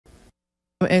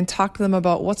and talk to them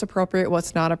about what's appropriate,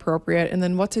 what's not appropriate, and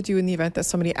then what to do in the event that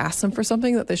somebody asks them for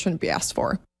something that they shouldn't be asked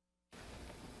for.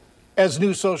 As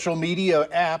new social media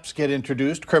apps get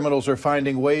introduced, criminals are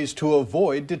finding ways to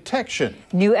avoid detection.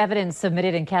 New evidence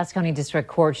submitted in Cass County District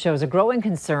Court shows a growing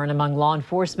concern among law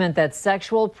enforcement that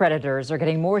sexual predators are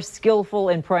getting more skillful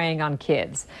in preying on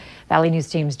kids. Valley News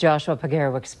Team's Joshua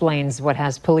Peguero explains what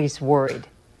has police worried.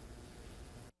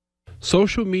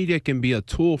 Social media can be a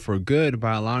tool for good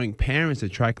by allowing parents to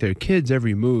track their kids'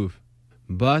 every move.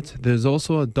 But there's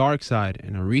also a dark side,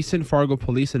 and a recent Fargo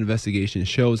police investigation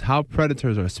shows how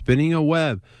predators are spinning a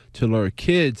web to lure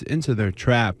kids into their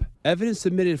trap. Evidence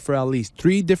submitted for at least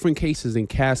 3 different cases in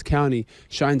Cass County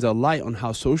shines a light on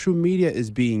how social media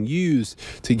is being used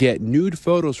to get nude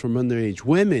photos from underage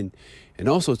women and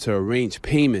also to arrange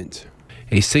payment.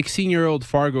 A 16-year-old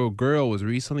Fargo girl was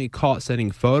recently caught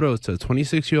sending photos to a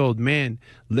 26-year-old man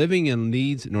living in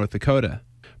Leeds, North Dakota.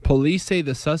 Police say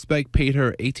the suspect paid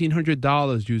her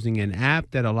 $1,800 using an app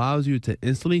that allows you to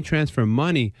instantly transfer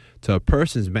money to a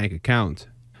person's bank account.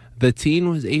 The teen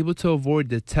was able to avoid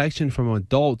detection from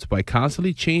adults by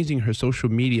constantly changing her social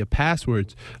media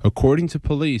passwords, according to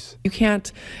police. You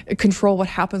can't control what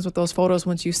happens with those photos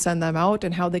once you send them out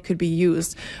and how they could be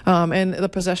used. And the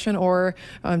possession or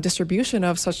distribution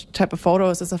of such type of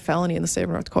photos is a felony in the state of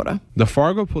North Dakota. The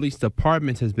Fargo Police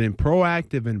Department has been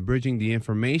proactive in bridging the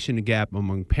information gap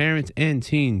among parents and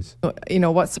teens. You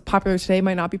know, what's popular today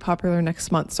might not be popular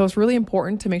next month. So it's really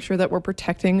important to make sure that we're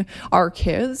protecting our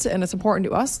kids, and it's important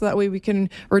to us that way we can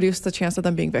reduce the chance of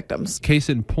them being victims. Case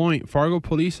in point, Fargo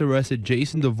police arrested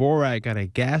Jason Dvorak at a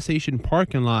gas station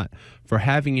parking lot for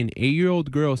having an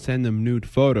 8-year-old girl send them nude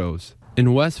photos.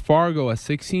 In West Fargo, a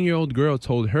 16-year-old girl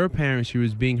told her parents she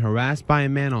was being harassed by a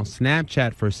man on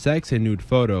Snapchat for sex and nude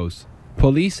photos.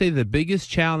 Police say the biggest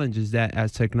challenge is that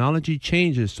as technology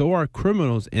changes, so are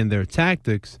criminals and their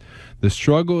tactics. The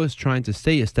struggle is trying to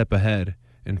stay a step ahead.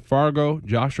 In Fargo,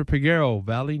 Joshua Peguero,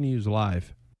 Valley News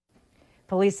Live.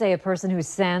 Police say a person who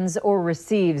sends or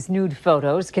receives nude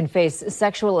photos can face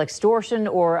sexual extortion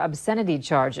or obscenity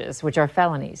charges, which are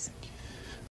felonies.